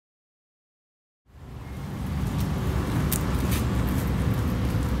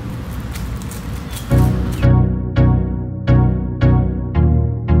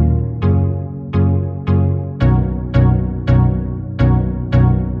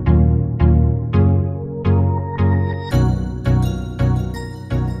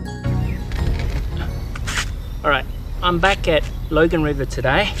I'm back at Logan River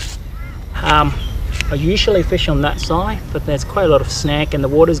today. I usually fish on that side, but there's quite a lot of snack and the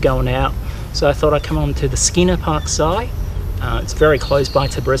water's going out, so I thought I'd come on to the Skinner Park side. It's very close by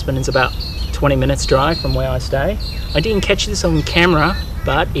to Brisbane. It's about 20 minutes drive from where I stay. I didn't catch this on camera,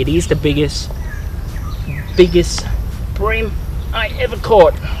 but it is the biggest bream I ever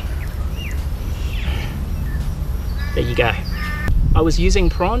caught. There you go. I was using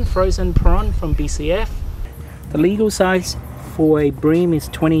prawn, frozen prawn from BCF. The legal size for a bream is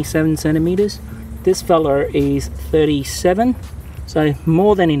 27 centimeters. This fella is 37, so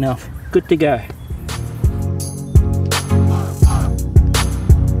more than enough. Good to go.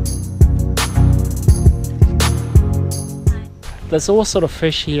 There's all sort of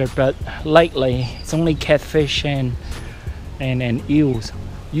fish here, but lately it's only catfish and eels.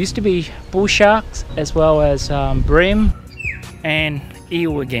 Used to be bull sharks as well as bream and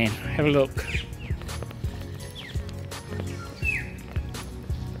eel again. Have a look.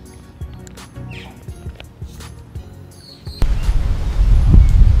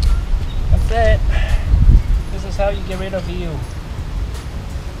 That's it. This is how you get rid of eel.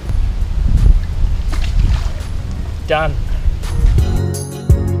 Done.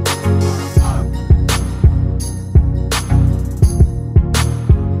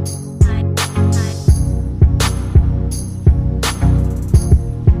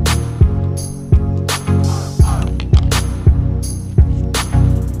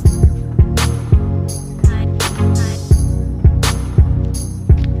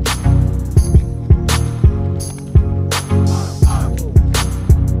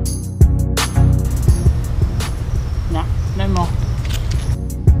 No more.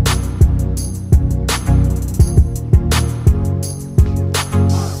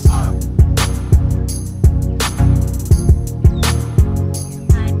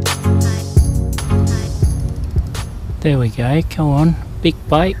 There we go, come on, big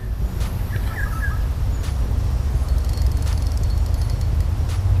bite.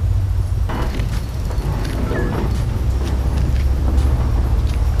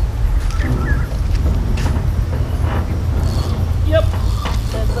 Yep,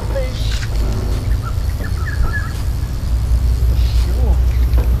 there's the fish. Sure.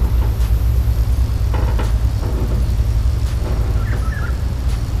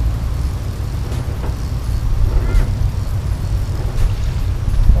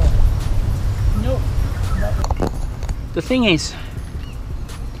 The thing is,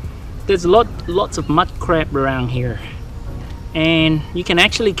 there's lots of mud crab around here, and you can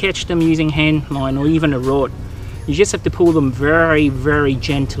actually catch them using hand line or even a rod. You just have to pull them very, very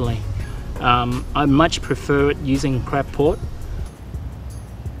gently. I much prefer it using crab pot.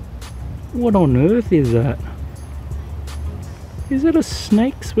 What on earth is that? Is it a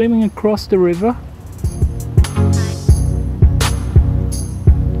snake swimming across the river?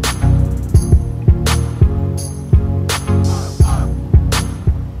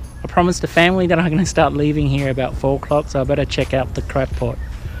 I promised the family that I'm going to start leaving here about 4 o'clock, so I better check out the crab pot.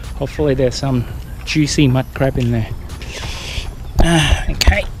 Hopefully there's some juicy mud crab in there.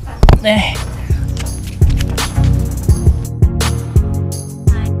 Okay, there.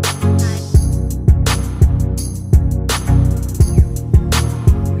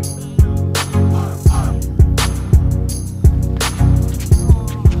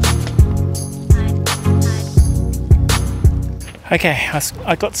 Okay,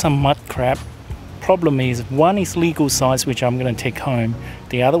 I got some mud crab. Problem is, one is legal size, which I'm going to take home.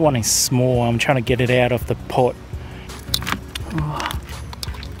 The other one is small. I'm trying to get it out of the pot. Oh.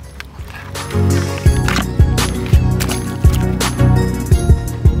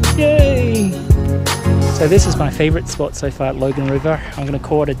 Yay! So this is my favorite spot so far at Logan River. I'm going to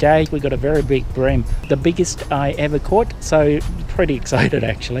call it a day. We got a very big bream, the biggest I ever caught, so pretty excited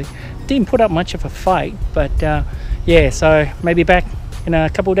actually. Didn't put up much of a fight, but yeah, so maybe back in a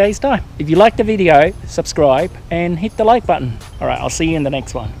couple of days time. If you liked the video, subscribe and hit the like button. All right, I'll see you in the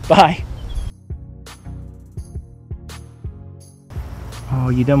next one. Bye. Oh,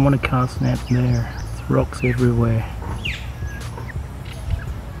 you don't want to cast net there. There's rocks everywhere.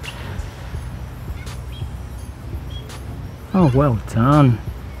 Oh, well done.